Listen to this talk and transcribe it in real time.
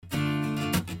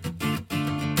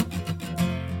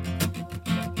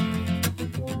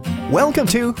Welcome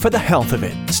to For the Health of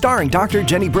It, starring Dr.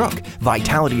 Jenny Brooke,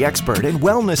 vitality expert and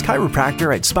wellness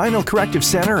chiropractor at Spinal Corrective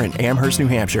Center in Amherst, New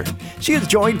Hampshire. She is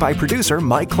joined by producer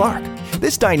Mike Clark.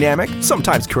 This dynamic,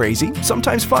 sometimes crazy,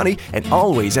 sometimes funny, and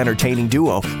always entertaining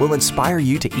duo will inspire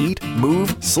you to eat,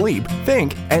 move, sleep,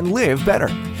 think, and live better.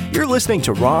 You're listening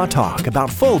to Raw Talk about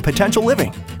full potential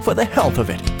living for the health of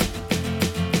it.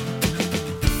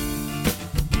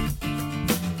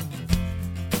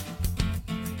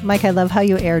 Mike, I love how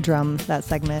you air drum that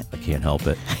segment. I can't help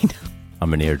it. I know.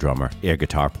 I'm an air drummer, air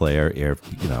guitar player,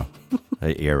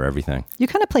 I air everything. You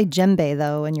kind of play djembe,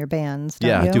 though, in your bands,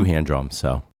 don't you? I do hand drums,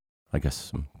 so I guess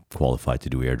I'm qualified to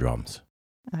do air drums.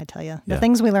 I tell you, the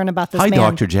things we learn about this Hi, man.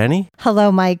 Dr. Jenny.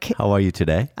 Hello, Mike. How are you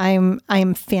today? I'm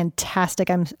fantastic.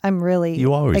 I'm really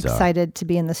excited to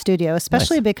be in the studio,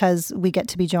 especially because we get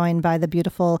to be joined by the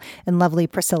beautiful and lovely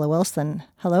Priscilla Wilson.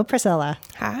 Hello, Priscilla.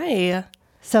 Hi.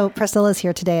 So Priscilla's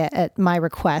here today at my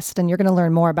request, and you're going to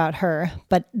learn more about her.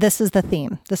 But this is the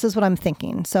theme. This is what I'm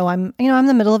thinking. So I'm in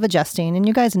the middle of adjusting, and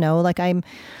you guys know,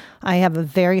 I have a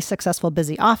very successful,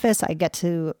 busy office. I get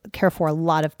to care for a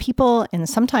lot of people, and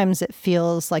sometimes it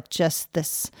feels like just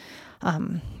this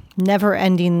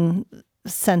never-ending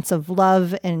sense of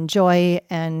love and joy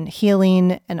and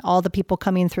healing, and all the people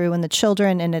coming through, and the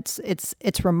children, and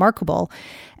it's remarkable.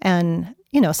 And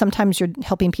sometimes you're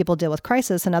helping people deal with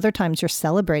crisis, and other times you're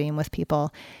celebrating with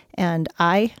people. And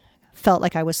I felt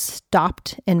like I was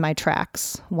stopped in my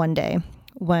tracks one day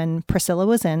when Priscilla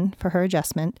was in for her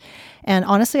adjustment. And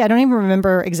honestly, I don't even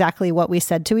remember exactly what we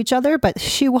said to each other, but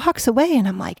she walks away and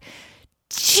I'm like,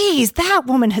 geez, that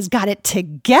woman has got it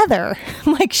together.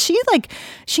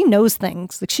 She knows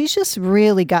things. Like, she's just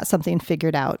really got something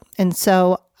figured out. And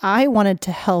so I wanted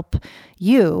to help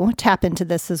you tap into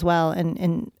this as well,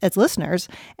 and as listeners,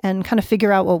 and kind of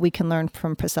figure out what we can learn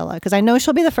from Priscilla. Because I know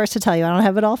she'll be the first to tell you I don't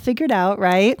have it all figured out,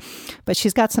 right? But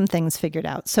she's got some things figured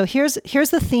out. So here's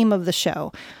the theme of the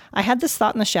show. I had this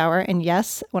thought in the shower, and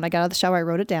yes, when I got out of the shower, I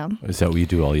wrote it down. Is that what you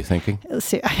do, all your thinking?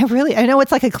 See, I know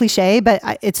it's like a cliche, but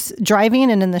it's driving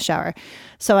and in the shower.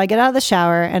 So I get out of the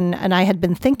shower, and I had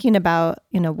been thinking about,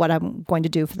 what I'm going to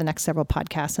do for the next several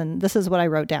podcasts, and this is what I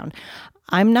wrote down.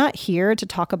 I'm not here to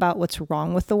talk about what's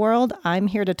wrong with the world. I'm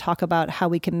here to talk about how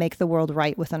we can make the world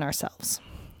right within ourselves.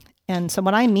 And so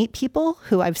when I meet people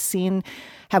who I've seen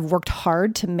have worked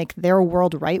hard to make their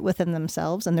world right within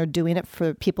themselves, and they're doing it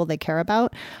for people they care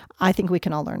about, I think we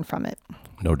can all learn from it.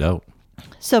 No doubt.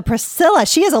 So Priscilla,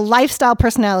 she is a lifestyle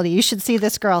personality. You should see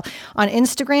this girl. On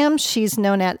Instagram, she's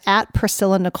known at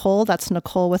Priscilla Nicole. That's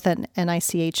Nicole with an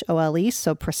Nichole.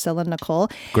 So Priscilla Nicole.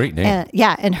 Great name. And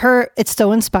it's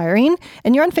so inspiring.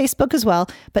 And you're on Facebook as well,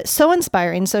 but so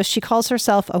inspiring. So she calls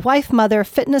herself a wife, mother,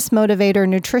 fitness motivator,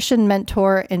 nutrition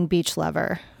mentor, and beach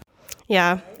lover.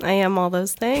 Yeah, I am all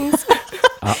those things.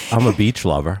 I'm a beach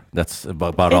lover. That's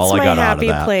about all I got out of that. It's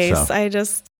my happy place. So. I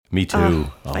just... Me too.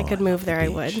 If I could move there, I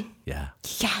would. Yeah.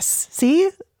 Yes. See?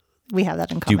 We have that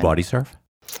in common. Do you body surf?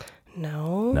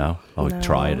 No. No? Oh, no.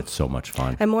 Try it. It's so much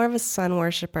fun. I'm more of a sun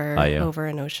worshiper over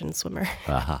an ocean swimmer.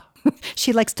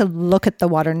 She likes to look at the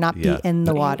water, not be in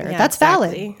the water. Yeah, that's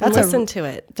exactly. valid. That's listen to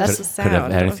it. That's the sound. Could it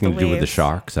have anything of the to do with the waves.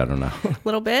 sharks? I don't know. A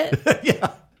little bit.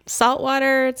 Yeah. Salt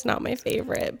water, it's not my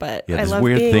favorite, but I there's love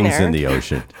weird being things there. in the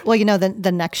ocean. Well,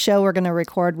 the next show we're going to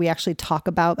record, we actually talk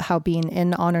about how being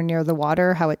in, on, or near the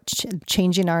water, how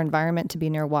changing our environment to be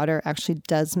near water actually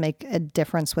does make a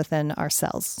difference within our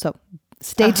cells. So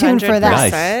stay tuned for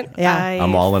that. Nice. Yeah,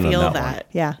 I'm all in on that one.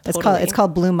 Yeah, Totally. it's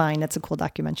called Blue Mind. It's a cool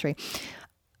documentary.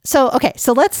 So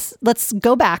let's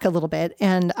go back a little bit,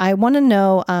 and I want to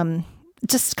know,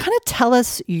 just kind of tell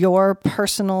us your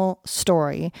personal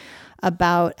story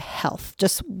about health.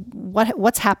 Just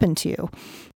what's happened to you?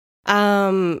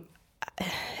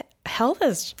 Health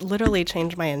has literally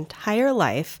changed my entire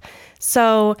life.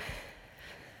 So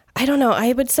I don't know.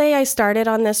 I would say I started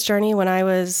on this journey when it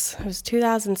was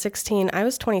 2016. I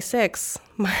was 26.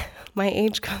 My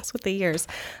age goes with the years.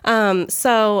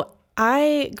 So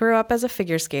I grew up as a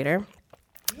figure skater.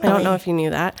 I don't know if you knew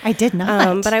that. I did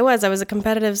not. But I was a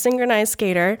competitive synchronized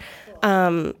skater.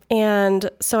 And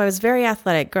so I was very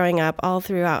athletic growing up all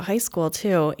throughout high school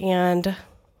too. And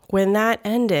when that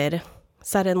ended,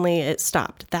 suddenly it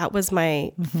stopped. That was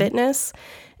my fitness.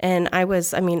 And I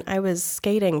was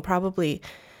skating probably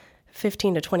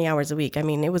 15 to 20 hours a week. I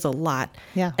mean, it was a lot.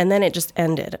 Yeah. And then it just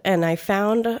ended. And I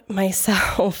found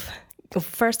myself,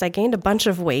 first I gained a bunch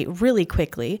of weight really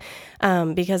quickly,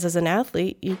 because as an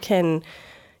athlete, you can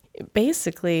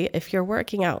basically, if you're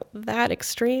working out that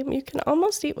extreme, you can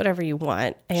almost eat whatever you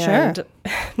want and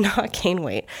not gain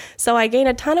weight. So I gained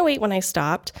a ton of weight when I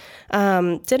stopped.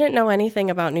 Didn't know anything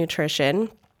about nutrition.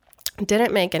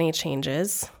 didn't make any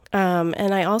changes.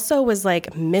 And I also was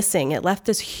like missing. It left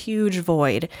this huge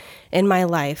void in my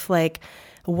life. Like,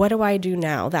 what do I do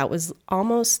now? That was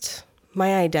almost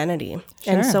my identity.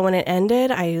 Sure. And so when it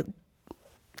ended, I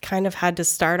kind of had to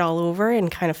start all over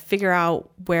and kind of figure out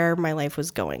where my life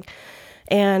was going.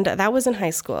 And that was in high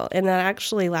school. And that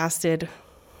actually lasted,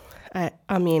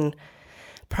 I mean,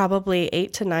 probably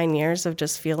 8 to 9 years of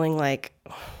just feeling like,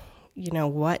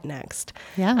 what next?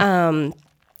 Yeah.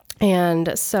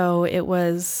 And so it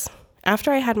was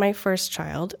after I had my first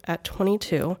child at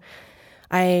 22,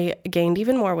 I gained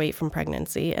even more weight from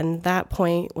pregnancy. And that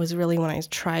point was really when I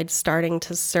tried starting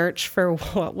to search for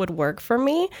what would work for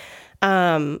me.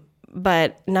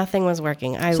 But nothing was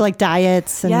working. So like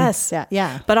diets. And, yes.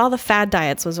 Yeah. But all the fad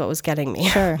diets was what was getting me.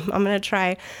 Sure. I'm going to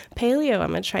try paleo.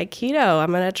 I'm going to try keto.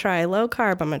 I'm going to try low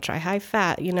carb. I'm going to try high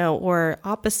fat, or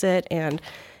opposite. And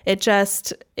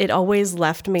it always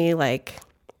left me like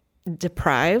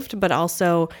deprived, but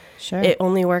also it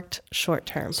only worked short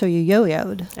term. So you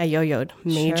yo-yoed. I yo-yoed,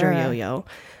 major yo-yo.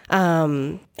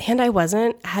 And I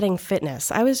wasn't adding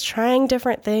fitness. I was trying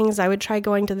different things. I would try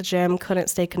going to the gym, couldn't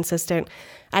stay consistent.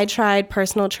 I tried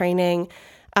personal training,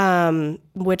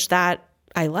 which that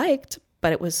I liked,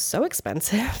 but it was so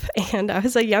expensive. And I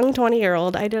was a young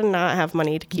 20-year-old. I did not have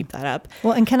money to keep that up.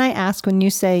 Well, and can I ask, when you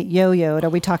say yo-yoed, are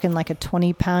we talking like a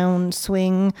 20-pound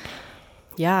swing?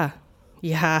 Yeah.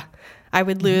 I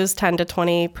would lose 10 to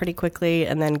 20 pretty quickly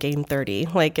and then gain 30.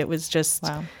 Like it was just,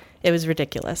 It was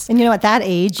ridiculous. And at that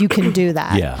age, you can do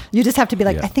that. Yeah. You just have to be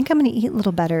like, I think I'm going to eat a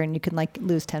little better, and you can like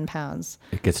lose 10 pounds.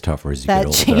 It gets tougher as you get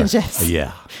older. That changes.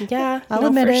 Yeah. Yeah. I'll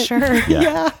admit for it. Sure.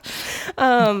 Yeah.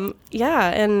 Yeah.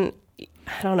 And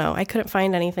I don't know. I couldn't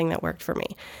find anything that worked for me.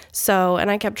 So, and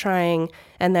I kept trying.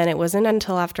 And then it wasn't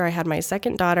until after I had my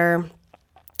second daughter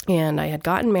and I had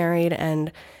gotten married.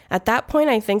 And at that point,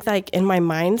 I think like in my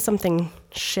mind, something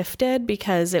shifted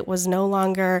because it was no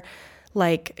longer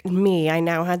like me. I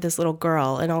now had this little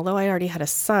girl. And although I already had a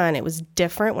son, it was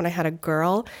different when I had a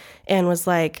girl, and was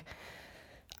like,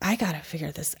 I got to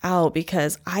figure this out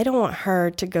because I don't want her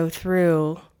to go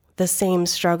through the same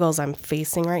struggles I'm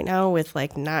facing right now with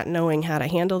like not knowing how to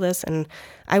handle this. And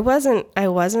I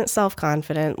wasn't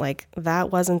self-confident. Like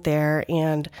that wasn't there.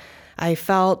 And I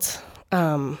felt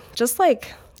just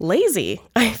like lazy.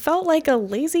 I felt like a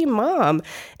lazy mom,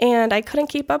 and I couldn't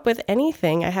keep up with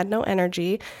anything. I had no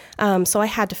energy. So I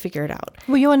had to figure it out.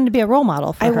 Well, you wanted to be a role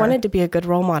model for her. I wanted to be a good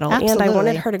role model. Absolutely. And I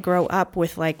wanted her to grow up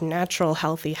with like natural,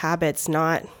 healthy habits,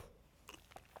 not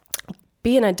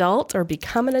be an adult or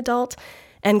become an adult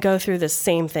and go through the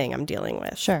same thing I'm dealing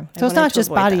with. Sure. So it's not just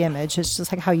body image. It's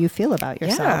just like how you feel about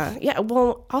yourself. Yeah.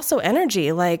 Well, also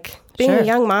energy, like being a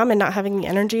young mom and not having the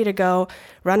energy to go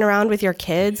run around with your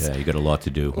kids. Yeah, you got a lot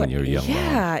to do when you're a young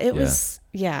mom.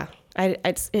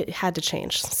 It had to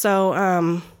change.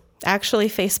 So actually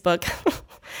Facebook,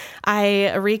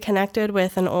 I reconnected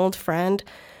with an old friend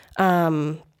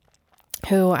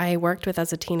who I worked with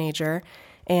as a teenager.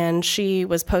 And she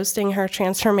was posting her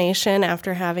transformation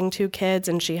after having 2 kids,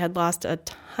 and she had lost a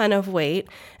ton of weight.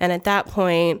 And at that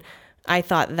point, I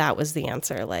thought that was the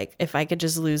answer. Like, if I could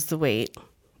just lose the weight,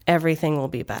 everything will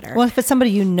be better. Well, if it's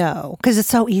somebody because it's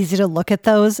so easy to look at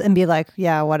those and be like,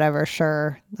 yeah, whatever,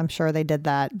 sure. I'm sure they did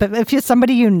that. But if it's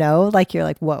somebody like, you're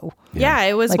like, whoa. Yeah,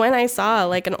 it was like, when I saw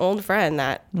like an old friend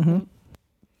that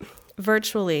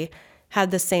virtually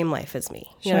had the same life as me,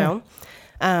 you know?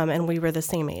 And we were the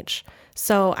same age.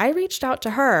 So I reached out to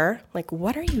her, like,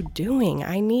 what are you doing?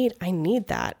 I need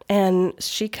that. And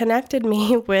she connected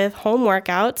me with home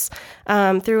workouts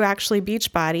through actually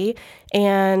Beachbody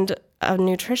and a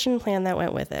nutrition plan that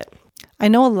went with it. I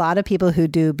know a lot of people who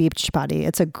do Beachbody.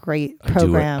 It's a great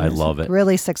program. I love it. It's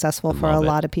really successful for a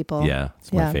lot of people. Yeah,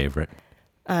 it's my favorite.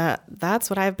 That's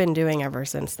what I've been doing ever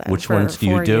since then. Which ones do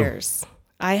you do? 4 years.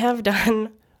 I have done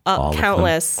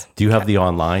countless. Do you have the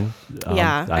online?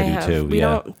 Yeah, I do too. We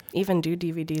don't even do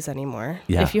DVDs anymore.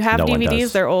 Yeah, if you have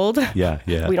DVDs, they're old. Yeah.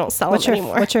 We don't sell them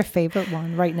anymore. What's your favorite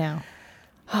one right now?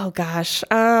 Oh gosh,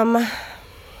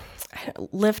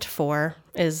 Lift 4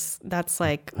 that's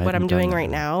like what I'm doing right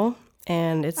now,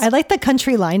 and it's I like the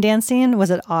country line dancing. Was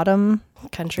it Autumn?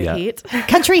 Country Heat.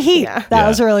 Country Heat. Yeah. That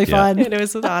was really fun. It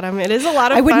was with Autumn. It is a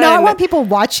lot of fun. I would not want people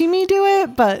watching me do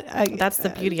it, but that's the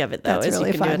beauty of it, though, that's is really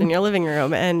you can fun. do it in your living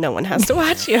room and no one has to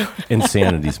watch you.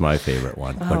 Insanity's my favorite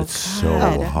one, but it's so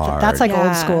hard. That's like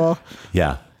old school.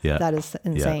 Yeah. That is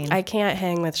insane. I can't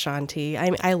hang with Sean T.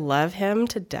 I love him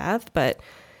to death, but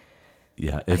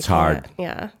Yeah, it's hard.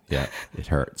 Yeah. Yeah, it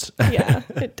hurts. Yeah,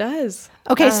 it does.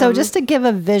 Okay, so just to give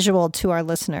a visual to our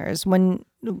listeners, when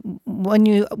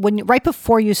you right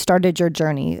before you started your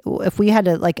journey, if we had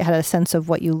had a sense of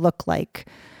what you look like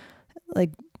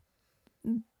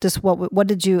just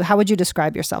how would you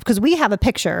describe yourself? Because we have a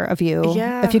picture of you.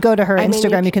 Yeah. If you go to her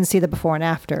Instagram, you can see the before and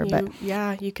after.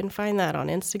 You can find that on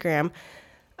Instagram.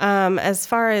 As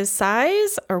far as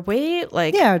size or weight,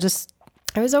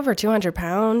 I was over 200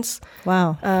 pounds.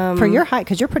 Wow. For your height,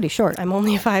 because you're pretty short. I'm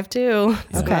only 5'2".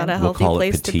 It's not a healthy we'll call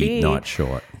place it petite, to be. not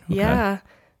short. Okay. Yeah.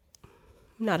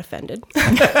 I'm not offended.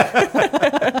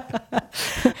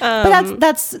 But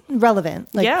that's relevant.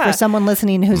 Yeah. For someone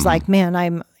listening who's like, man,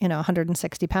 I'm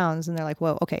 160 pounds. And they're like,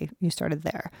 whoa, okay, you started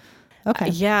there. Okay.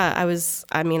 Yeah,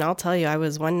 I'll tell you, I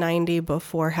was 190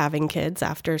 before having kids.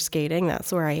 After skating,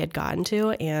 that's where I had gotten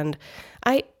to. And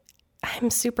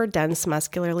I'm super dense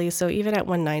muscularly, so even at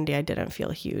 190, I didn't feel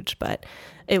huge, but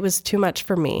it was too much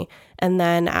for me. And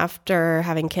then after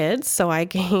having kids, so I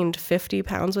gained 50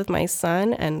 pounds with my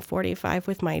son and 45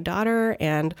 with my daughter,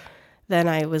 and then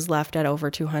I was left at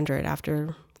over 200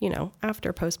 after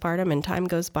postpartum, and time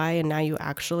goes by, and now you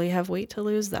actually have weight to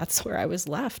lose. That's where I was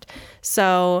left.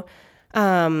 So,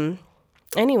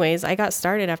 anyways, I got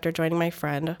started after joining my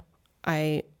friend.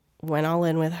 I went all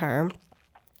in with her,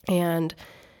 and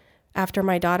after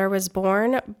my daughter was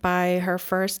born, by her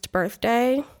first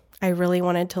birthday, I really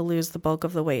wanted to lose the bulk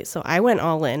of the weight. So I went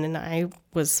all in, and I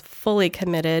was fully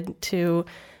committed to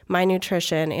my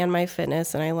nutrition and my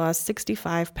fitness, and I lost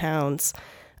 65 pounds.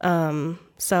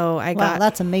 So I got... Wow,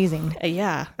 that's amazing.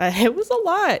 Yeah, it was a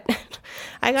lot.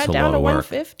 I got down to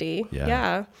 150.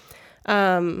 Yeah.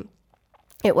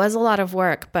 It was a lot of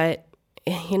work, but,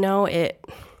 it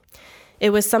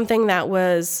was something that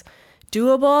was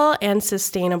doable and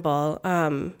sustainable.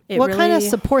 What kind of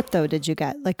support though did you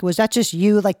get? Was that just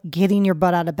you getting your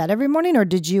butt out of bed every morning, or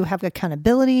did you have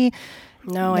accountability?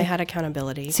 No, I had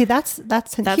accountability. See, that's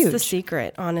huge. The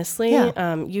secret, honestly.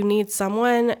 Yeah. You need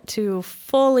someone to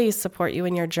fully support you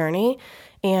in your journey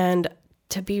and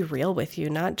to be real with you,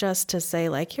 not just to say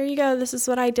here you go, this is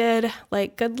what I did,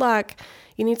 good luck.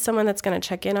 You need someone that's going to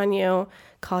check in on you,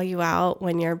 call you out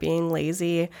when you're being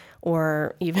lazy,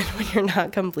 or even when you're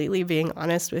not completely being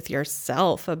honest with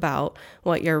yourself about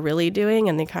what you're really doing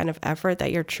and the kind of effort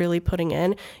that you're truly putting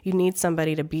in. You need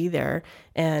somebody to be there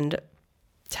and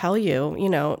tell you,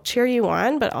 cheer you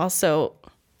on, but also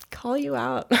call you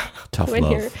out. Tough when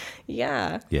love.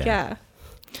 Yeah.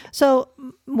 So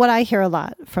what I hear a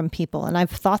lot from people, and I've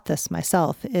thought this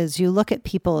myself, is you look at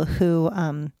people who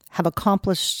have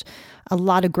accomplished a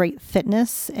lot of great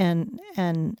fitness and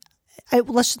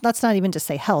let's not even just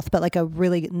say health, but a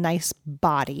really nice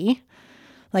body.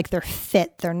 They're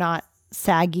fit, they're not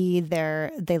saggy,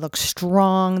 they look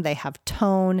strong, they have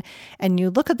tone, and you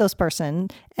look at those person,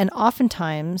 and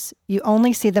oftentimes you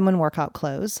only see them in workout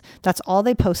clothes. That's all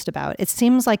they post about. It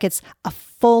seems like it's a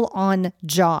full-on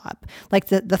job.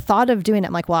 The thought of doing it,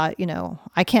 I'm like, well,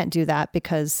 I can't do that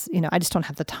because I just don't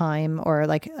have the time, or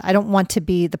I don't want to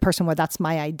be the person where that's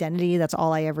my identity, that's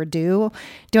all I ever do. Do you know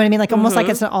what I mean? Almost like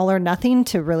it's an all or nothing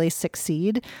to really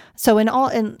succeed. So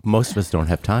most of us don't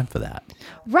have time for that.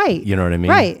 Right. You know what I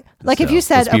mean? Right. If you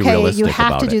said, okay, you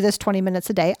have to it. do this 20 minutes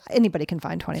a day, anybody can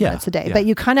find 20 minutes a day. Yeah. But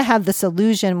you kind of have this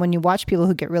illusion when you watch people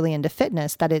who get really into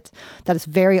fitness that it's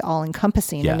very all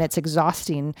encompassing and it's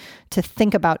exhausting to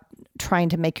think about trying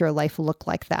to make your life look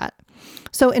like that.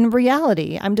 So in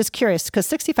reality, I'm just curious, because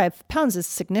 65 pounds is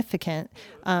significant.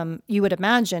 You would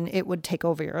imagine it would take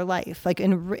over your life.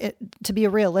 To be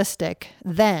realistic,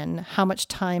 then how much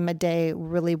time a day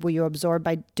really will you absorb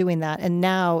by doing that? And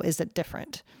now is it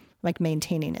different?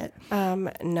 Maintaining it?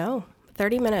 No,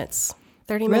 30 minutes.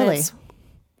 30 really? minutes.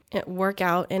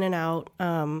 Workout in and out.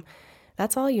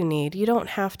 That's all you need. You don't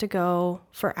have to go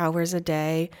for hours a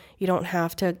day. You don't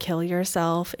have to kill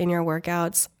yourself in your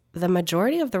workouts. The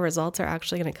majority of the results are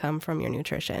actually going to come from your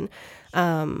nutrition.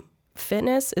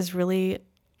 Fitness is really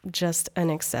just an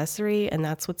accessory, and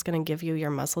that's what's going to give you your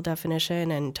muscle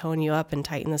definition and tone you up and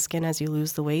tighten the skin as you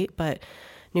lose the weight. But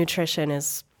nutrition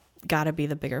is got to be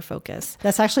the bigger focus.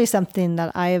 That's actually something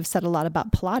that I have said a lot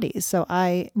about Pilates. So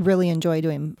I really enjoy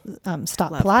doing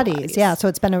stop Pilates. Yeah.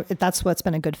 So that's what's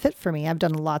been a good fit for me. I've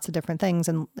done lots of different things.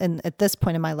 And at this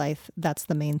point in my life, that's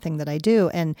the main thing that I do.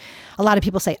 And a lot of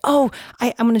people say, oh,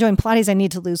 I'm going to join Pilates. I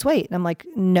need to lose weight. And I'm like,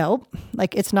 no,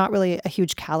 it's not really a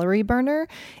huge calorie burner.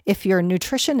 If your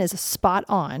nutrition is spot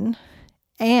on,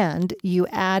 and you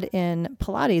add in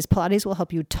Pilates will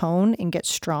help you tone and get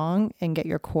strong and get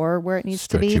your core where it needs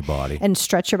to be. Stretch your body. And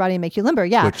stretch your body and make you limber.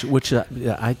 Yeah. Which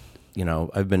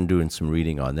I've been doing some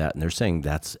reading on that, and they're saying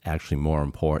that's actually more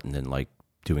important than like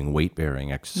doing weight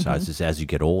bearing exercises as you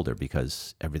get older,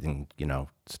 because everything,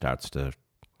 starts to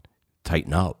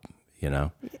tighten up,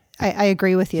 I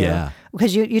agree with you. Yeah.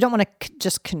 Because you don't want to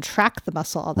just contract the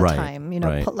muscle all the Right, time.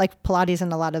 right. Like Pilates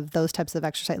and a lot of those types of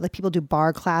exercise. Like people do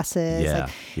bar classes. Yeah, Like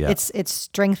yeah. It's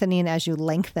strengthening as you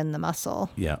lengthen the muscle.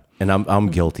 Yeah. And I'm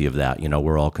guilty of that.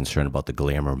 We're all concerned about the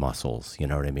glamour muscles. You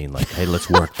know what I mean? Like, hey, let's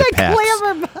work the pecs.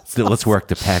 Glamour muscles. Let's work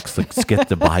the pecs. Let's get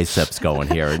the biceps going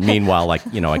here. And meanwhile, like,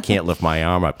 I can't lift my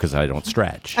arm up because I don't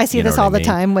stretch. I see You know this what all I the mean?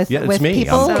 time with it's me.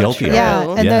 people. I'm guilty of Yeah, it.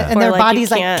 and, Yeah. and their Or, like,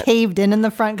 bodies you like can't- caved in the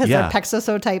front because Yeah. their pecs are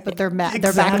so tight, but their back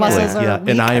Exactly. muscles are Yeah. weak.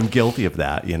 And I am guilty of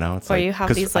that. It's Or like, you have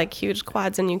 'cause these like huge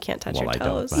quads and you can't touch well, your I don't.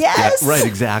 toes. But Yes. right.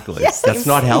 Exactly. Yes. That's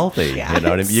not healthy. You know what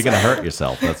I mean? You're going to hurt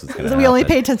yourself. That's what's going to happen. We only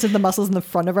pay attention to the muscles in the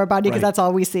front of our body because Right. that's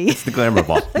all we see. the glamour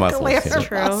muscles. Glamour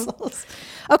True. muscles.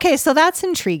 Okay, so that's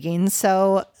intriguing.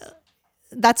 So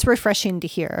that's refreshing to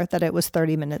hear that it was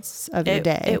 30 minutes of your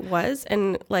day. It was,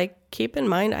 and like keep in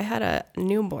mind, I had a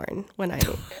newborn when I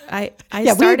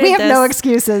yeah, started we have no this-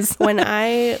 excuses. when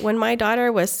my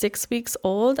daughter was 6 weeks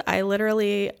old, I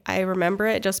remember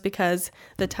it just because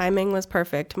the timing was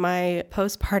perfect. My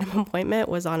postpartum appointment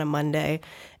was on a Monday,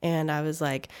 and I was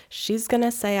like, she's going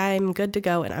to say I'm good to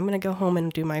go, and I'm going to go home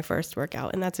and do my first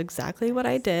workout. And that's exactly what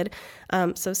I did.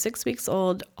 So 6 weeks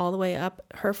old all the way up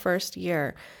her first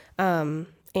year.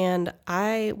 And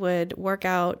I would work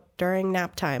out during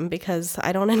nap time because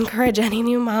I don't encourage any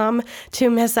new mom to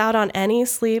miss out on any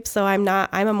sleep. So I'm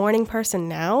a morning person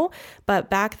now, but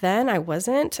back then I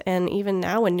wasn't. And even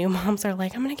now when new moms are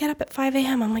like, I'm going to get up at 5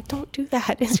 a.m. I'm like, don't do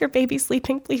that. Is your baby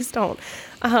sleeping? Please don't.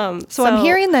 So I'm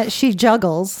hearing that she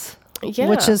juggles, Yeah.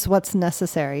 which is what's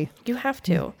necessary. You have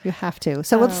to. You have to.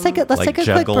 So let's take a Like quick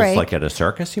juggles, break. like at a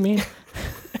circus, you mean?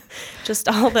 Just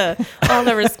all the what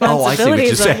you're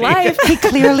responsibilities of saying. life. He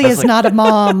clearly is not a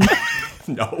mom.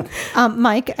 No.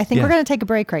 Mike, I think Yeah. we're going to take a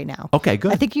break right now. Okay,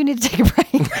 good. I think you need to take a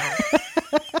break.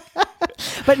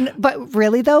 But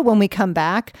really though, when we come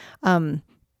back,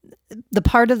 the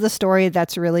part of the story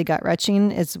that's really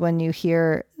gut-wrenching is when you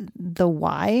hear the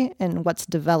why and what's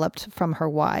developed from her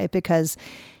why. Because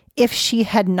if she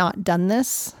had not done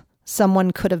this, someone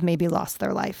could have maybe lost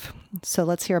their life. So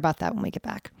let's hear about that when we get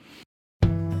back.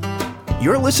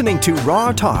 You're listening to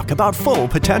Raw Talk about full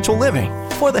potential living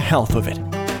for the health of it.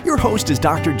 Your host is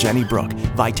Dr. Jenny Brook,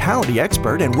 vitality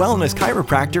expert and wellness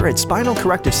chiropractor at Spinal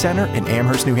Corrective Center in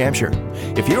Amherst, New Hampshire.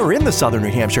 If you're in the southern New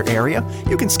Hampshire area,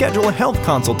 you can schedule a health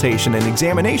consultation and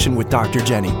examination with Dr.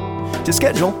 Jenny. To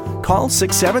schedule, call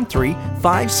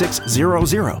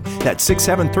 673-5600. That's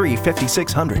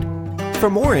 673-5600. For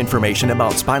more information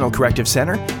about Spinal Corrective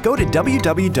Center, go to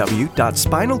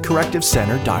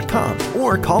www.spinalcorrectivecenter.com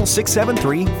or call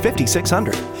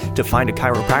 673-5600. To find a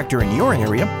chiropractor in your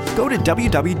area, go to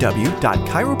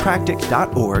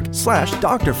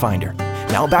www.chiropractic.org/doctorfinder.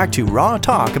 Now back to Raw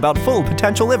Talk about full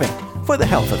potential living for the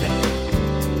health of it.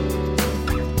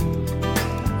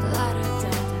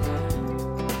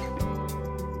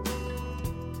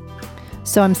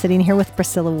 So I'm sitting here with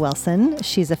Priscilla Wilson.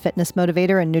 She's a fitness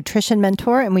motivator and nutrition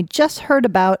mentor, and we just heard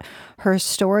about her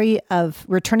story of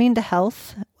returning to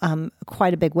health,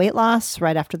 quite a big weight loss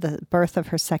right after the birth of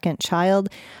her second child.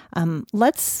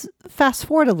 Let's fast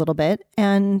forward a little bit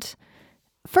and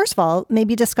first of all,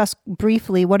 maybe discuss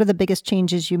briefly what are the biggest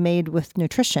changes you made with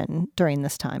nutrition during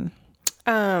this time?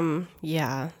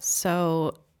 Yeah.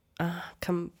 So,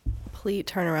 complete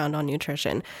turnaround on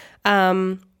nutrition.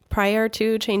 Prior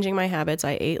to changing my habits,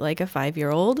 I ate like a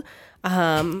 5-year-old.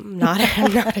 I'm not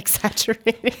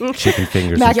exaggerating. Chicken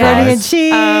fingers Macaroni and and fries.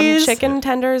 cheese. Chicken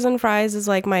tenders and fries is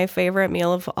like my favorite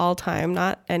meal of all time.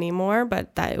 Not anymore,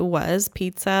 but that it was.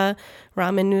 Pizza,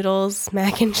 ramen noodles,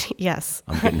 mac and cheese. Yes.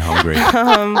 I'm getting hungry.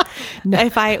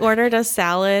 If I ordered a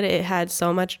salad, it had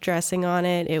so much dressing on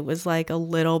it. It was like a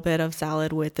little bit of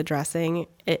salad with the dressing.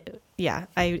 I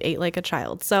ate like a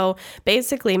child. So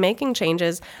basically making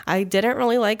changes. I didn't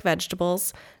really like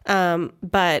vegetables,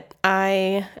 but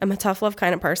I am a tough love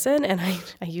kind of person, and I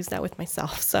use that with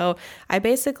myself. So I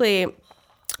basically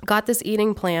got this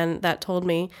eating plan that told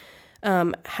me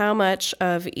how much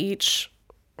of each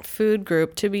food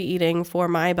group to be eating for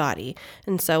my body.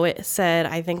 And so it said,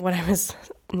 I think when I was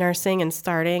nursing and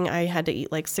starting, I had to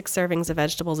eat like 6 servings of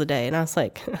vegetables a day. And I was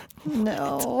like,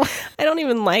 No. I don't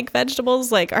even like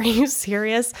vegetables. Like, are you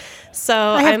serious? So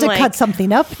I have I'm to like, cut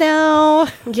something up now.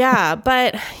 yeah,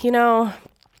 but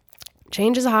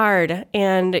change is hard,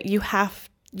 and you have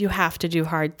to do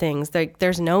hard things.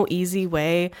 There's no easy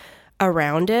way.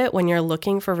 around it. When you're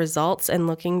looking for results and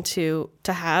looking to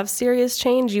have serious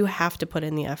change, you have to put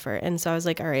in the effort. And so I was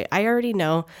like, all right, I already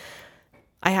know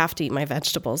I have to eat my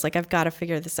vegetables. Like, I've got to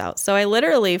figure this out. So I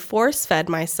literally force-fed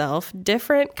myself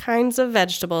different kinds of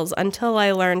vegetables until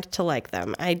I learned to like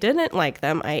them. I didn't like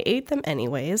them. I ate them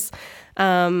anyways.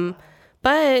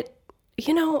 But,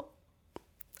 you know,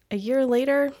 a year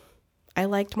later, I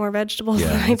liked more vegetables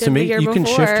than I did the year before. You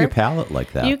can shift your palate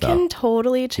like that, You can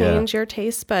totally change your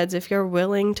taste buds if you're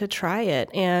willing to try it.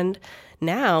 And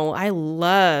now I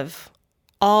love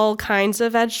all kinds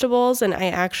of vegetables, and I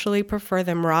actually prefer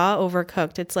them raw over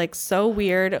cooked. It's like so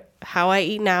weird how I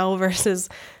eat now versus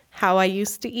how I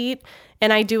used to eat.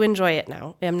 And I do enjoy it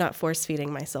now. I'm not force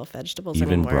feeding myself vegetables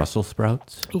anymore. Even Brussels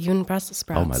sprouts? Even Brussels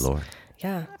sprouts. Oh, my Lord.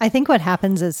 Yeah. I think what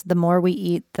happens is the more we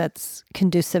eat that's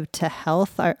conducive to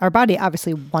health, our body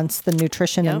obviously wants the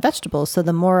nutrition in vegetables. So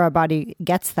the more our body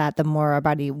gets that, the more our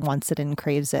body wants it and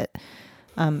craves it.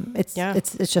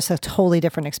 It's just a totally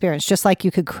different experience. Just like you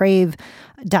could crave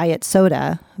diet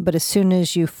soda, but as soon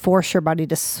as you force your body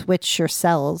to switch your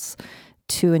cells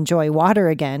to enjoy water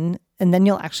again, and then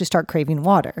you'll actually start craving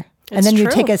water. And then you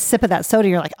take a sip of that soda,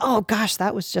 you're like, oh gosh,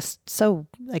 that was just so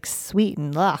like sweet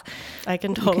and blah. I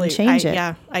can totally change it.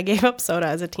 Yeah, I gave up soda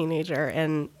as a teenager,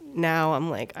 and now I'm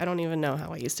like, I don't even know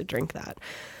how I used to drink that.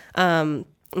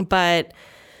 But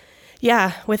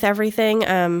yeah, with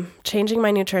everything, changing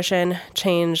my nutrition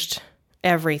changed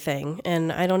everything,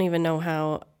 and I don't even know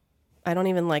how. I don't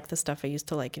even like the stuff I used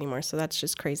to like anymore. So that's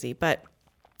just crazy. But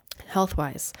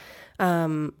health-wise,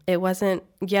 it wasn't,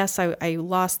 yes, I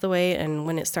lost the weight, and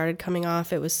when it started coming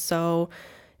off, it was so,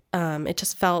 it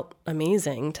just felt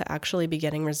amazing to actually be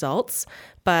getting results.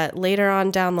 But later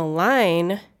on down the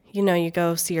line, you know, you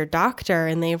go see your doctor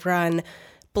and they've run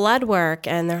blood work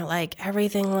and they're like,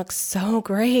 everything looks so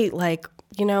great. Like,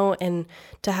 you know, and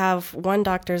to have one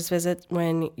doctor's visit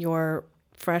when you're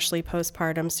freshly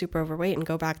postpartum, super overweight, and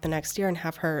go back the next year and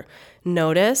have her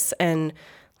notice and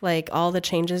like all the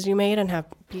changes you made and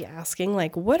be asking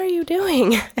like, what are you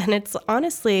doing? And it's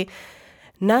honestly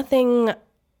nothing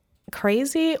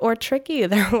crazy or tricky.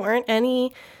 There weren't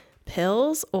any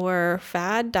pills or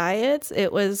fad diets.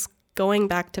 It was going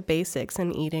back to basics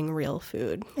and eating real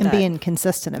food. And being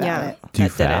consistent about it. Do you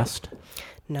fast?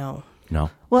 No.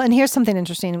 Well, and here's something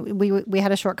interesting. We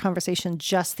had a short conversation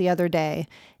just the other day,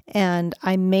 and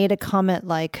I made a comment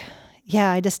like,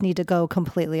 yeah, I just need to go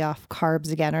completely off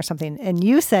carbs again or something. And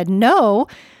you said, no.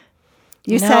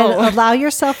 You said, allow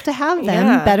yourself to have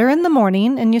them better in the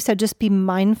morning. And you said, just be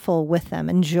mindful with them,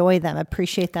 enjoy them,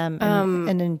 appreciate them,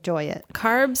 and enjoy it.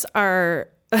 Carbs are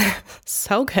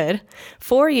so good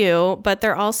for you, but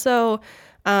they're also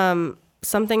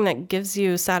something that gives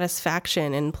you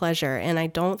satisfaction and pleasure. And I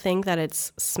don't think that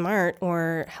it's smart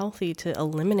or healthy to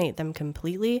eliminate them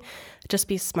completely. Just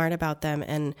be smart about them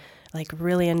and like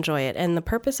really enjoy it. And the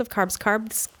purpose of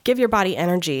carbs give your body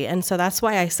energy. And so that's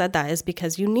why I said that, is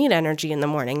because you need energy in the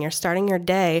morning. You're starting your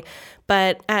day,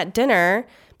 but at dinner,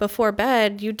 before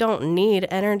bed, you don't need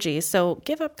energy. So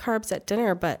give up carbs at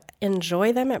dinner, but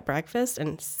enjoy them at breakfast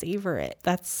and savor it.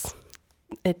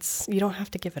 You don't have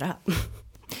to give it up.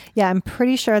 Yeah, I'm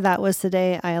pretty sure that was the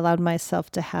day I allowed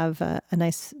myself to have a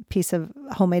nice piece of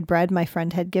homemade bread my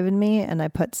friend had given me, and I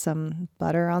put some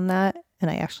butter on that,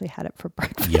 and I actually had it for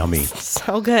breakfast. Yummy.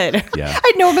 So good. Yeah.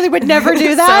 I normally would never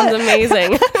do that. Sounds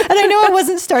amazing. And I know I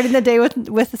wasn't starting the day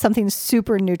with something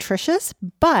super nutritious,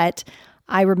 but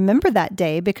I remember that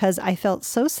day because I felt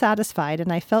so satisfied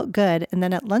and I felt good. And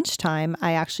then at lunchtime,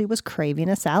 I actually was craving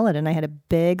a salad, and I had a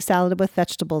big salad with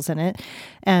vegetables in it.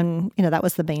 And, you know, that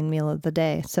was the main meal of the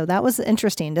day. So that was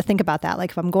interesting to think about that.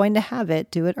 Like, if I'm going to have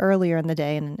it, do it earlier in the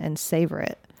day and savor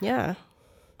it. Yeah.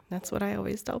 That's what I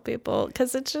always tell people,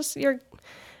 because it's just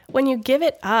when you give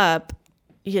it up,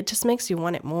 it just makes you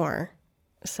want it more.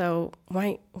 So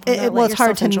why it's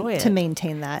hard enjoy to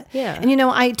maintain that. Yeah. And, you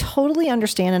know, I totally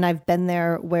understand, and I've been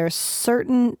there, where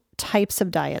certain types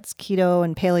of diets, keto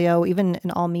and paleo, even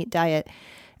an all meat diet,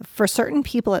 for certain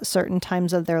people at certain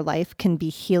times of their life can be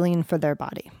healing for their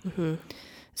body. Mm-hmm.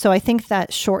 So I think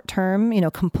that short term, you know,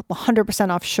 100%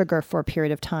 off sugar for a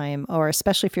period of time, or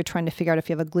especially if you're trying to figure out if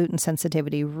you have a gluten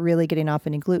sensitivity, really getting off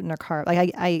any gluten or carb.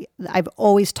 Like I've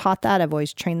always taught that. I've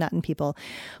always trained that in people.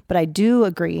 But I do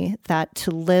agree that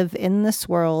to live in this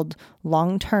world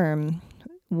long term,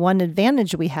 one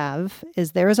advantage we have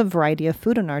is there is a variety of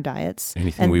food in our diets.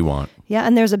 Anything we want. Yeah.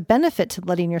 And there's a benefit to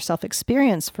letting yourself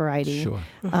experience variety. Sure.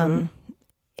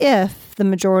 If the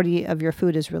majority of your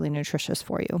food is really nutritious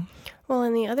for you. Well,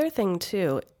 and the other thing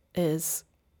too is,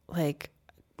 like,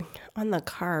 on the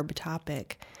carb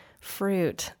topic,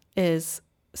 fruit is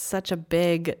such a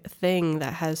big thing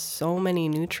that has so many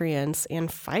nutrients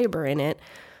and fiber in it.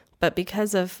 But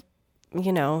because of,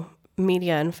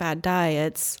 media and fad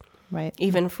diets, Right.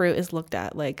 even fruit is looked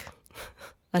at like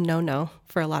a no-no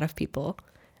for a lot of people.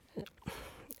 It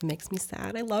makes me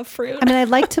sad. I love fruit. I mean, I'd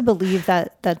like to believe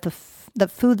that the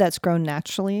food that's grown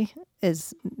naturally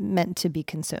is meant to be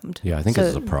consumed. Yeah, I think So-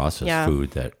 it's a processed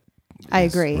food that I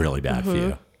is agree. really bad for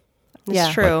you. It's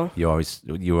Yeah. true.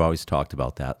 Like you always talked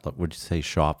about that. Like, would you say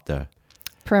shop the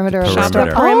Perimeter of the Shop store.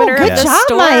 the perimeter Oh, of good the job,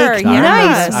 store. Mike. Yeah.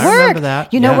 Nice I work. remember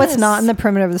that. You know Yes. what's not in the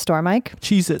perimeter of the store, Mike?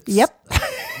 Cheez-Its? Yep.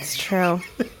 It's true.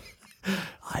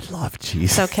 I love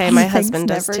cheese. It's okay. My Things husband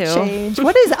does never too. change.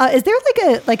 What is there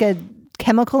like a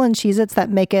chemical in Cheez-Its that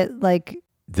make it like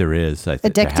There is. I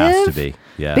think there has addictive? to be.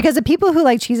 Yeah. Because the people who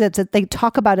like Cheez-Its, they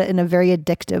talk about it in a very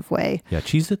addictive way. Yeah,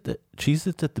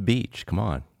 Cheez-Its at the beach. Come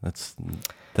on.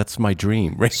 That's my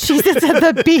dream. Right? Cheez-Its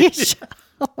at the beach.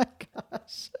 Oh my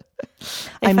gosh.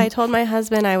 If I told my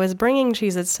husband I was bringing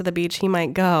Cheez-Its to the beach, he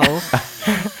might go.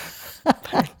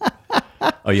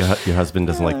 Oh, your husband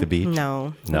doesn't like the beach?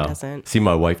 No, he doesn't. See,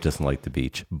 my wife doesn't like the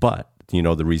beach. But you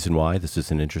know the reason why? This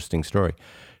is an interesting story.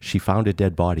 She found a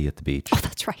dead body at the beach. Oh,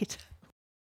 that's right.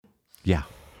 Yeah.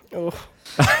 Oh.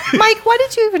 Mike, why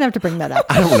did you even have to bring that up?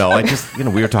 I don't know. I just,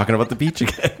 we were talking about the beach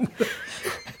again.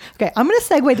 Okay, I'm going to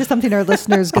segue to something our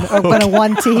listeners are going to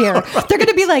want to hear. They're going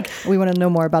to be like, we want to know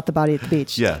more about the body at the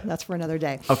beach. Yeah. That's for another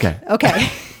day. Okay.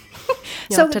 Okay.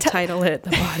 You'll So have to title it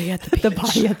 "The Body at the Beach." The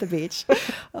body at the beach.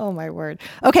 Oh my word.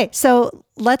 Okay, so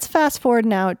let's fast forward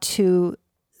now to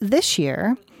this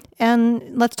year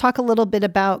and let's talk a little bit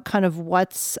about kind of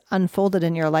what's unfolded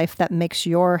in your life that makes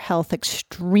your health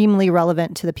extremely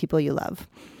relevant to the people you love.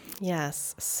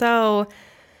 Yes. So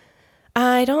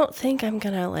I don't think I'm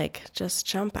going to just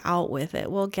jump out with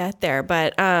it. We'll get there.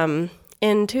 But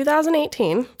in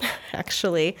 2018,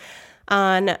 actually,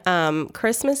 on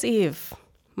Christmas Eve,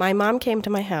 my mom came to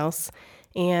my house,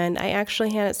 and I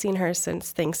actually hadn't seen her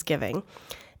since Thanksgiving.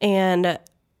 And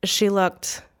she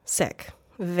looked sick,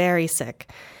 very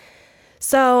sick.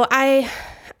 So I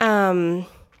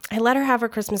let her have her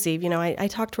Christmas Eve. I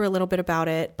talked to her a little bit about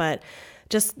it, but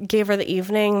just gave her the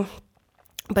evening.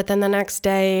 But then the next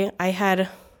day I had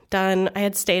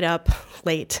stayed up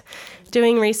late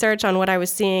doing research on what I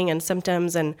was seeing and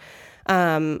symptoms. And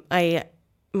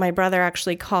my brother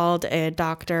actually called a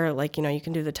doctor, you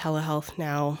can do the telehealth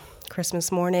now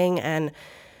Christmas morning, and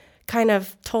kind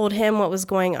of told him what was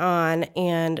going on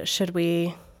and should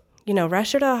we,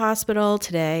 rush her to the hospital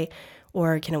today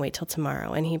or can I wait till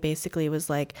tomorrow? And he basically was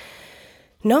like,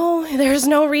 no, there's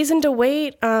no reason to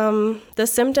wait. The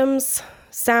symptoms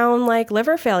sound like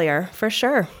liver failure for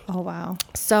sure. Oh, wow.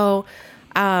 So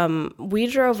we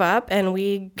drove up and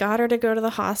we got her to go to the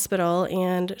hospital,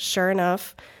 and sure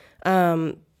enough,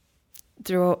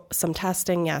 through some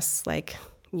testing, yes,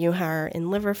 you are in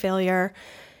liver failure.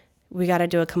 We got to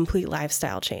do a complete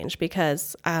lifestyle change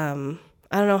because I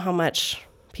don't know how much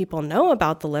people know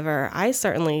about the liver. I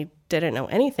certainly didn't know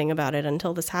anything about it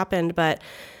until this happened. But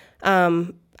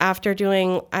after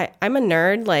doing, I'm a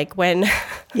nerd. When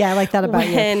Yeah, I like that about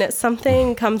you. when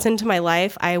something comes into my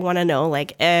life, I want to know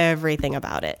everything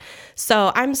about it.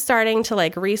 So I'm starting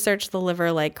to research the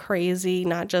liver like crazy,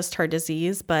 not just her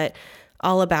disease, but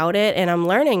all about it. And I'm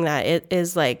learning that it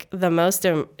is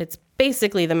it's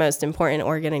basically the most important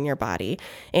organ in your body,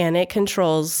 and it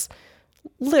controls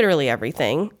literally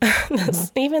everything.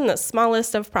 Even the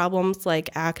smallest of problems like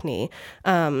acne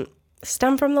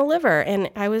stem from the liver. And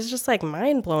I was just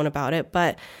mind blown about it.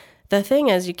 But the thing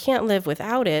is, you can't live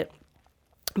without it,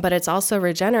 but it's also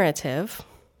regenerative.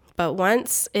 But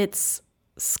once it's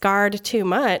scarred too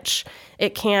much,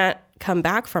 it can't come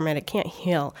back from it. It can't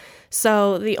heal.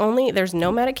 So there's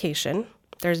no medication.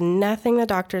 There's nothing the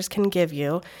doctors can give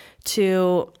you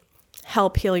to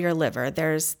help heal your liver.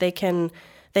 They can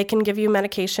give you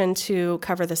medication to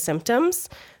cover the symptoms,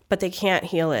 but they can't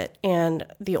heal it. And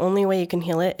the only way you can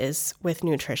heal it is with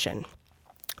nutrition.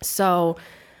 So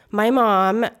my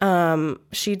mom,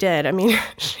 she did. I mean,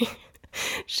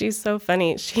 she's so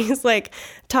funny. She's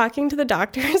talking to the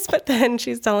doctors, but then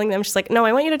she's telling them, she's like, no,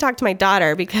 I want you to talk to my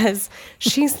daughter because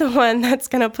she's the one that's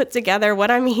going to put together what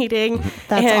I'm eating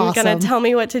That's and awesome. going to tell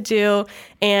me what to do.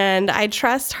 And I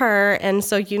trust her. And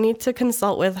so you need to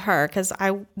consult with her because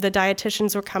the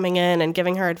dietitians were coming in and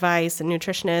giving her advice and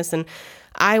nutritionists. And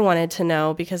I wanted to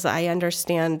know because I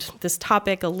understand this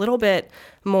topic a little bit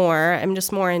more. I'm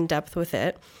just more in depth with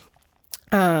it.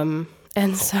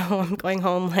 And so I'm going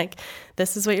home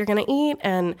this is what you're going to eat.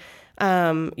 And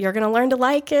You're going to learn to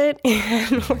like it,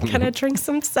 and we're going to drink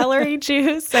some celery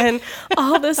juice and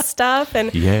all this stuff.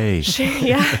 And yay.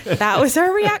 That was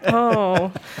her reaction.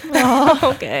 Oh,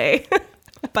 okay.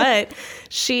 But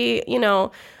she,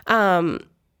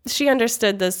 she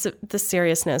understood the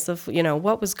seriousness of,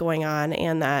 what was going on,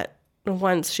 and that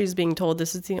once she's being told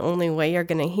this is the only way you're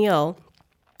going to heal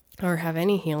or have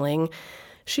any healing,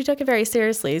 she took it very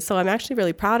seriously. So I'm actually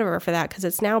really proud of her for that, because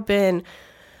it's now been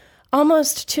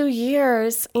almost 2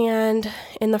 years. And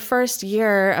in the first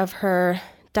year of her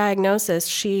diagnosis,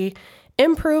 she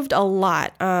improved a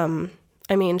lot.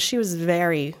 She was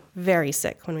very, very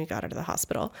sick when we got her to the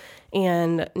hospital.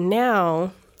 And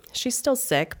now she's still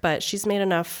sick, but she's made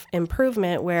enough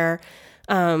improvement where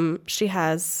she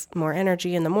has more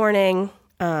energy in the morning.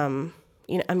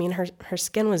 Her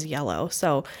skin was yellow,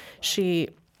 so she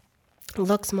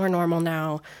looks more normal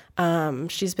now.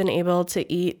 She's been able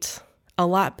to eat a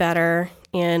lot better,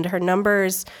 and her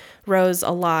numbers rose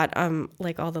a lot.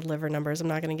 Like all the liver numbers, I'm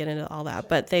not going to get into all that,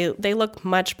 but they look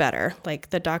much better. Like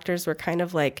the doctors were kind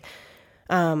of like,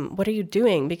 what are you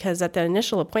doing? Because at the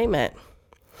initial appointment,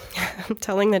 I'm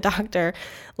telling the doctor,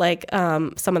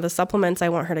 some of the supplements I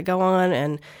want her to go on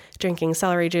and drinking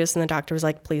celery juice. And the doctor was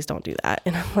like, please don't do that.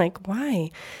 And I'm like,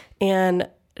 why? And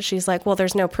she's like, well,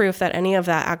 there's no proof that any of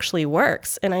that actually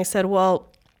works. And I said, well,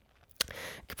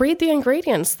 read the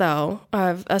ingredients, though,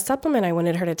 of a supplement I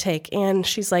wanted her to take. And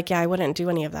she's like, yeah, I wouldn't do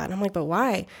any of that. And I'm like, but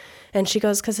why? And she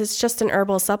goes, because it's just an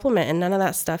herbal supplement and none of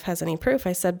that stuff has any proof.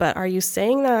 I said, but are you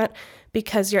saying that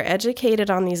because you're educated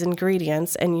on these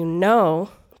ingredients and you know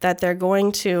that they're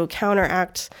going to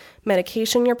counteract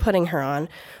medication you're putting her on?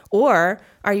 Or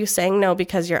are you saying no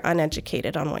because you're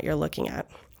uneducated on what you're looking at?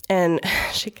 And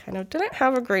she kind of didn't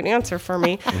have a great answer for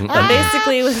me. But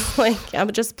basically it was like, yeah,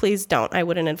 but just please don't. I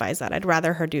wouldn't advise that. I'd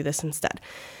rather her do this instead.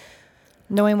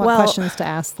 Knowing what questions to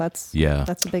ask, that's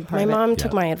a big part of it. My mom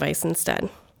took my advice instead.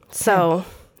 So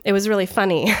it was really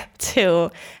funny to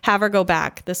have her go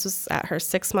back. This was at her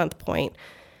 6-month point.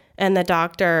 And the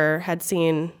doctor had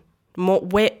seen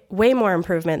way more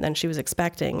improvement than she was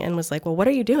expecting and was like, well, what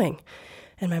are you doing?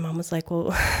 And my mom was like,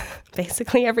 well,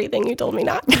 basically everything you told me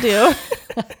not to do.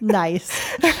 Nice.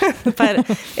 But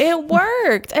it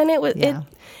worked. And it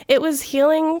was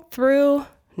healing through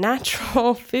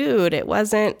natural food. It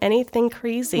wasn't anything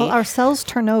crazy. Well, our cells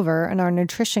turn over, and our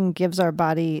nutrition gives our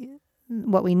body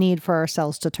what we need for our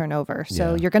cells to turn over.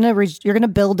 So you're going to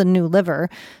build a new liver.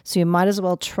 So you might as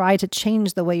well try to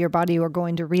change the way your body are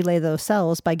going to relay those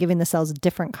cells by giving the cells a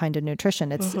different kind of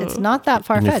nutrition. It's not that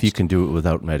far-fetched. And if you can do it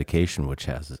without medication, which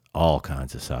has all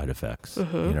kinds of side effects, you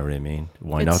know what I mean?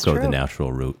 Why not go the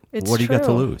natural route? What do you got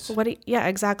to lose? Yeah,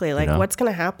 exactly. Like what's going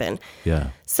to happen? Yeah.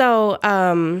 So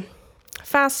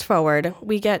fast forward,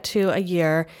 we get to a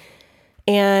year,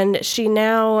 and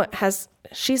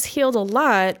she's healed a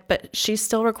lot, but she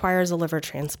still requires a liver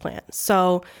transplant.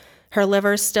 So her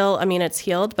liver still, it's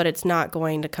healed, but it's not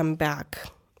going to come back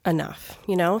enough,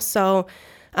 So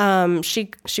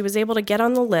she was able to get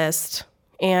on the list.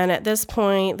 And at this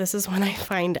point, this is when I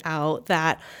find out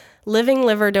that living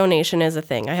liver donation is a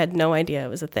thing. I had no idea it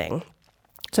was a thing.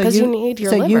 Because you need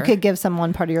your liver. So you could give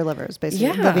someone part of your liver, is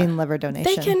basically living liver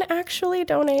donation. They can actually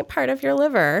donate part of your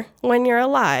liver when you're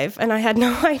alive, and I had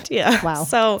no idea. Wow.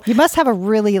 So you must have a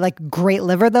really great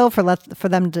liver, though, for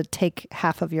them to take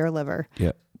half of your liver.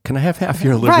 Yeah. Can I have half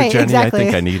your liver, right, Jenny? Exactly. I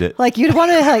think I need it. You'd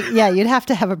want to, you'd have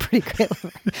to have a pretty great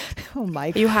liver. Oh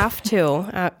my God. You have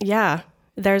to. Yeah.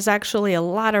 There's actually a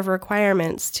lot of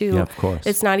requirements too. Yeah, of course.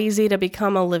 It's not easy to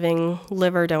become a living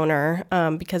liver donor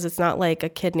because it's not like a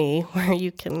kidney where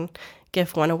you can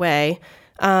give one away.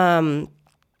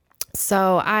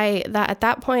 So at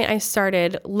that point I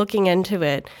started looking into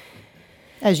it.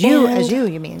 You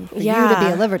mean? For you to be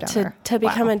a liver donor. To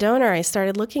become a donor, I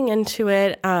started looking into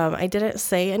it. I didn't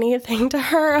say anything to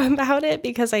her about it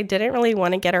because I didn't really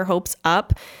want to get her hopes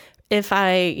up if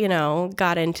I,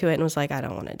 got into it and was like, I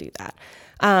don't want to do that.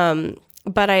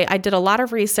 But I did a lot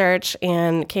of research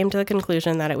and came to the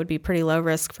conclusion that it would be pretty low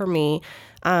risk for me.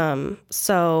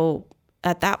 So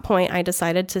at that point, I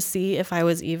decided to see if I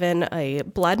was even a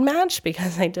blood match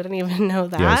because I didn't even know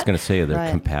that. Yeah, I was going to say, are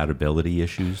there compatibility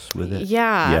issues with it?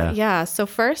 Yeah. So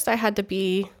first I had to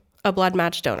be a blood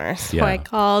match donor. So I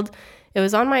called. It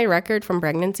was on my record from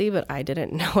pregnancy, but I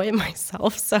didn't know it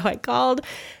myself. So I called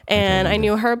and I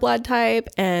knew her blood type.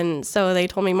 And so they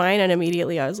told me mine. And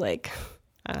immediately I was like,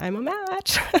 I'm a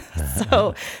match.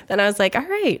 So then I was like, all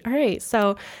right.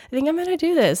 So I think I'm going to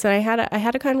do this. And I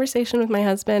had a conversation with my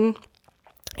husband,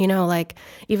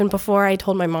 even before I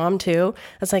told my mom too.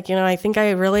 I was like, I think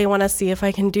I really want to see if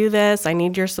I can do this. I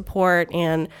need your support.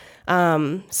 And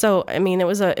So, I mean, it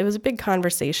was a big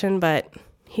conversation, but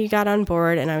he got on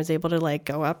board and I was able to like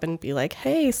go up and be like,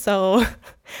 hey, so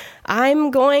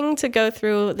I'm going to go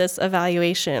through this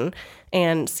evaluation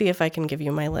and see if I can give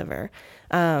you my liver.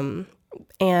 And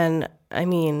I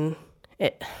mean,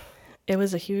 it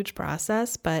was a huge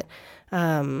process, but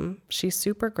she's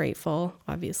super grateful.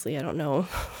 Obviously, I don't know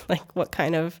like what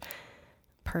kind of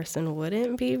person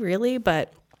wouldn't be really,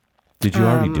 but Did you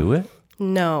already do it?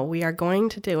 no, we are going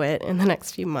to do it in the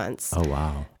next few months. Oh,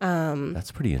 wow.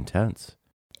 That's pretty intense.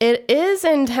 It is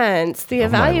intense. The Oh,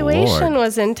 my evaluation Lord.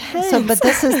 was intense. So, but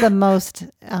this is the most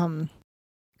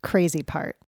crazy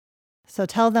part. So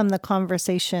tell them the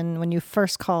conversation when you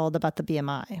first called about the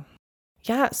BMI.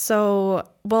 Yeah. So,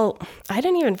 well, I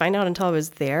didn't even find out until I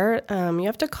was there. You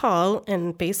have to call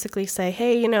and basically say,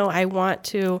 hey, you know, I want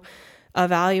to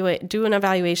do an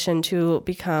evaluation to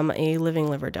become a living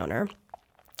liver donor.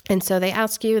 And so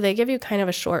they give you kind of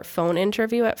a short phone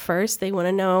interview at first. They want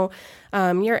to know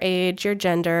your age, your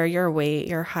gender, your weight,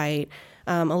 your height,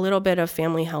 a little bit of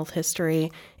family health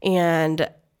history. And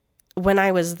when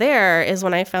I was there is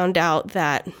when I found out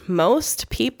that most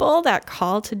people that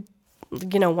call to,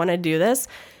 want to do this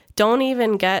don't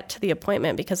even get to the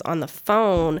appointment because on the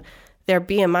phone, their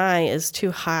BMI is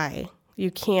too high.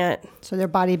 You can't. So their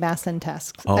body mass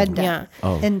index. Yeah.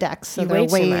 Index. So You their weigh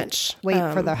too weight, much.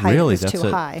 weight for their height Really? is too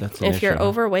high. That's an If you're issue.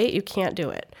 overweight, you can't do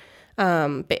it.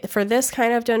 For this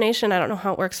kind of donation, I don't know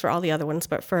how it works for all the other ones,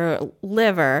 but for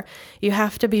liver, you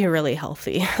have to be really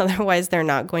healthy. Otherwise, they're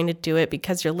not going to do it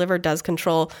because your liver does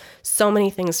control so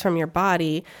many things from your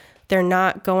body. They're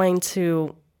not going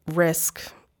to risk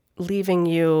leaving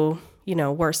you,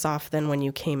 worse off than when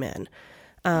you came in.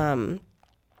 That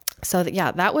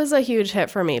was a huge hit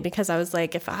for me because I was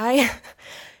like, if I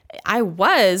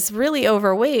was really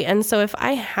overweight. And so if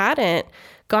I hadn't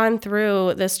gone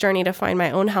through this journey to find my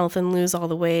own health and lose all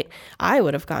the weight, I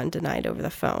would have gotten denied over the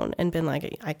phone and been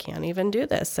like, I can't even do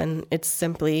this. And it's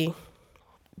simply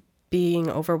being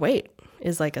overweight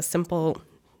is like a simple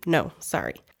no,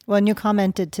 sorry. Well, and you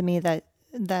commented to me that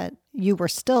you were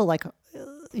still like,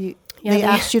 they they-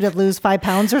 asked you to lose 5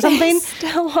 pounds or something. They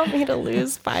still want me to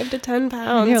lose 5 to 10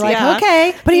 pounds. And you're like, Yeah.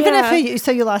 okay. But even Yeah. if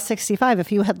you lost 65,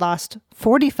 if you had lost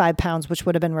 45 pounds, which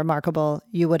would have been remarkable,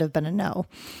 you would have been a no.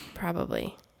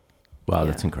 Probably. Wow,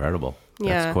 that's incredible. That's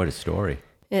Yeah. quite a story.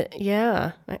 It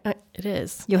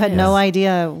is. You had no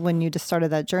idea when you just started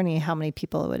that journey how many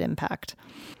people it would impact.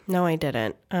 No, I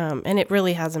didn't. And it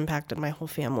really has impacted my whole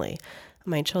family,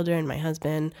 my children, my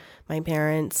husband, my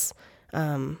parents.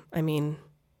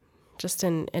 Just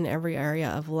in every area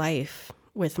of life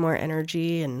with more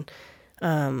energy and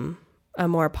a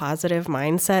more positive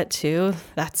mindset too.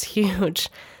 That's huge.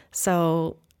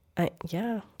 So,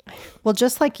 yeah. Well,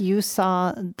 just like you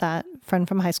saw that friend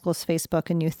from high school's Facebook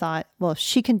and you thought, well, if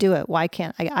she can do it, why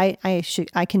can't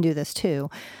I can do this too.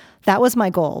 That was my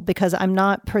goal because I'm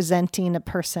not presenting a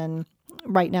person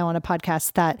right now on a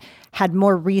podcast that had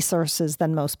more resources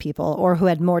than most people or who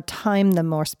had more time than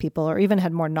most people or even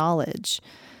had more knowledge.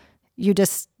 You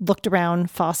just looked around,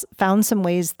 found some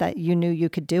ways that you knew you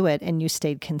could do it, and you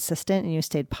stayed consistent and you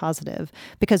stayed positive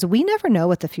because we never know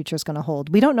what the future is going to hold.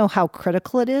 We don't know how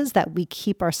critical it is that we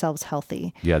keep ourselves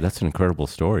healthy. Yeah, that's an incredible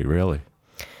story, really.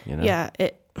 Yeah,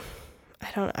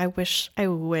 I wish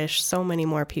so many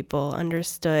more people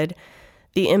understood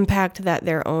the impact that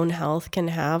their own health can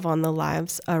have on the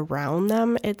lives around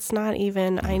them. It's not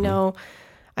even, I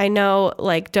know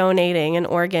like donating an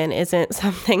organ isn't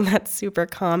something that's super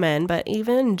common, but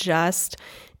even just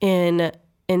in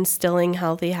instilling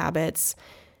healthy habits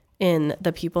in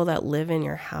the people that live in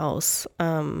your house,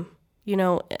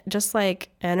 just like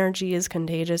energy is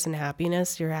contagious and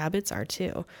happiness, your habits are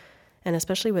too. And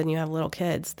especially when you have little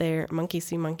kids, they're monkey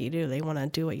see, monkey do. They want to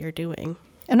do what you're doing.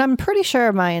 And I'm pretty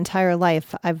sure my entire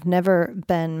life, I've never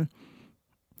been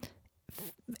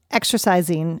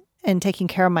exercising and taking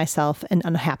care of myself and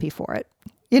unhappy for it.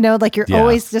 Like you're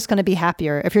always just going to be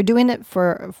happier. If you're doing it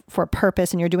for a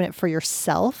purpose and you're doing it for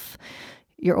yourself,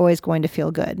 you're always going to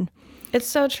feel good. It's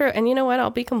so true. And you know what? I'll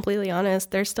be completely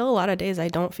honest. There's still a lot of days I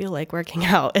don't feel like working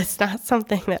out. It's not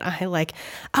something that I like,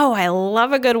 I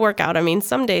love a good workout. I mean,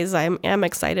 some days I am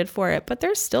excited for it, but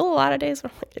there's still a lot of days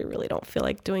where I'm like, I really don't feel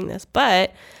like doing this.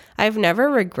 But I've never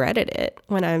regretted it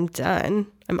when I'm done.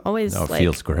 I'm always it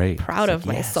feels great. Proud It's of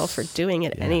like, myself for doing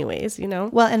it anyways,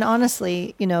 Well, and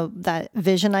honestly, that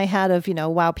vision I had of,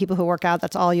 wow, people who work out,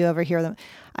 that's all you ever hear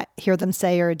them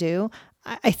say or do.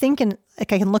 I think I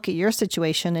can look at your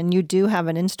situation and you do have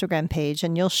an Instagram page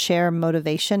and you'll share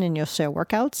motivation and you'll share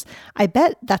workouts. I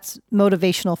bet that's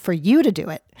motivational for you to do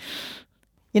it.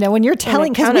 When you're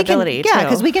telling, accountability,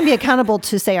 because we can be accountable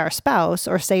to, say, our spouse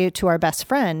or say to our best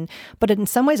friend. But in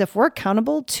some ways, if we're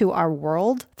accountable to our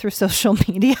world through social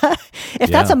media, if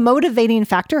that's a motivating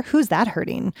factor, who's that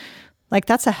hurting? Like,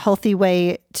 that's a healthy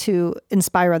way to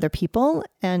inspire other people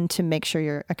and to make sure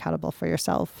you're accountable for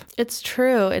yourself. It's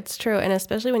true. It's true. And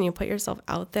especially when you put yourself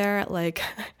out there, like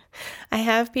I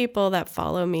have people that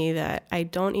follow me that I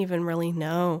don't even really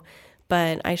know,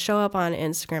 but I show up on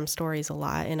Instagram stories a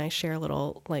lot and I share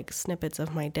little like snippets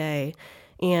of my day.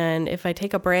 And if I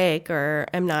take a break or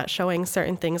I'm not showing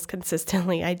certain things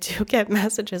consistently, I do get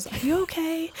messages. Are you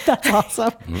okay? That's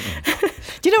awesome.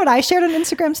 Do you know what I shared on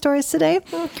Instagram stories today?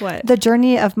 What? The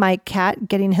journey of my cat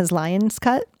getting his lion's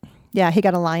cut. Yeah, he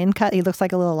got a lion cut. He looks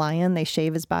like a little lion. They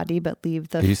shave his body, but leave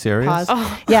the Are you serious? paws.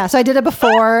 Oh. Yeah, so I did it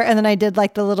before, and then I did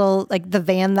like the little, like the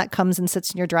van that comes and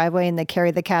sits in your driveway, and they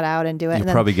carry the cat out and do it. You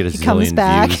and probably then get a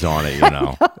zillion views on it,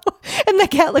 And the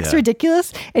cat looks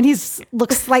ridiculous, and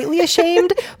looks slightly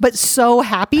ashamed, but so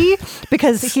happy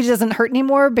because he doesn't hurt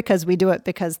anymore because we do it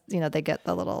because, they get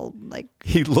the little like.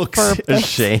 He looks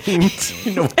ashamed.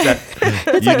 You know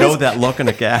that look in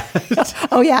a cat.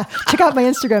 Oh yeah, check out my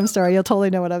Instagram story. You'll totally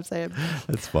know what I'm saying.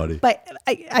 That's funny. But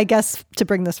I guess to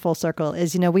bring this full circle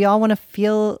is, we all want to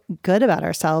feel good about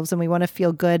ourselves and we want to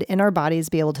feel good in our bodies,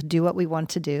 be able to do what we want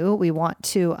to do. We want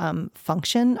to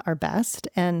function our best.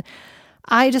 And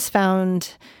I just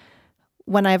found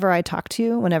whenever I talk to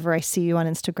you, whenever I see you on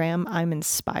Instagram, I'm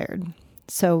inspired.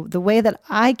 So the way that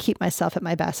I keep myself at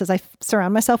my best is I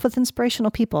surround myself with inspirational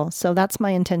people. So that's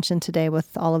my intention today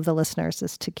with all of the listeners,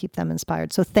 is to keep them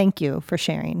inspired. So thank you for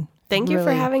sharing. Thank you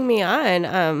for having me on.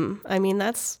 I mean,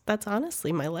 that's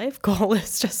honestly my life goal,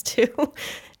 is just to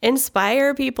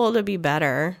inspire people to be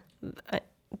better.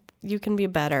 You can be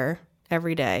better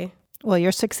every day. Well,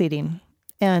 you're succeeding.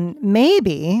 And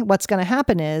maybe what's going to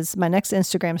happen is my next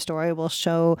Instagram story will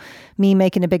show me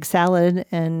making a big salad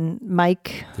and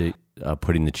Mike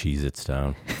putting the Cheez-Its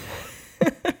down.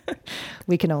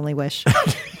 We can only wish.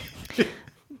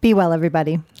 Be well,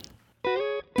 everybody.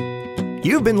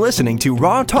 You've been listening to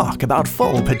Raw Talk about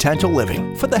full potential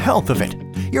living for the health of it.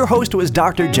 Your host was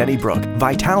Dr. Jenny Brook,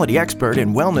 vitality expert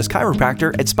and wellness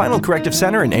chiropractor at Spinal Corrective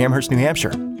Center in Amherst, New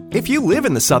Hampshire. If you live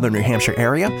in the southern New Hampshire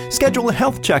area, schedule a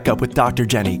health checkup with Dr.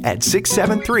 Jenny at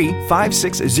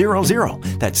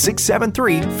 673-5600. That's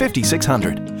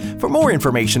 673-5600. For more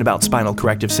information about Spinal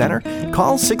Corrective Center,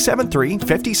 call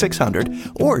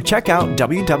 673-5600 or check out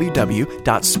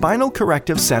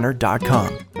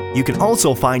www.spinalcorrectivecenter.com. You can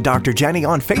also find Dr. Jenny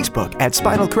on Facebook at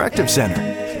Spinal Corrective Center.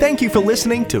 Thank you for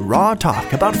listening to Raw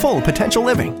Talk about full potential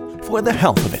living for the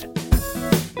health of it.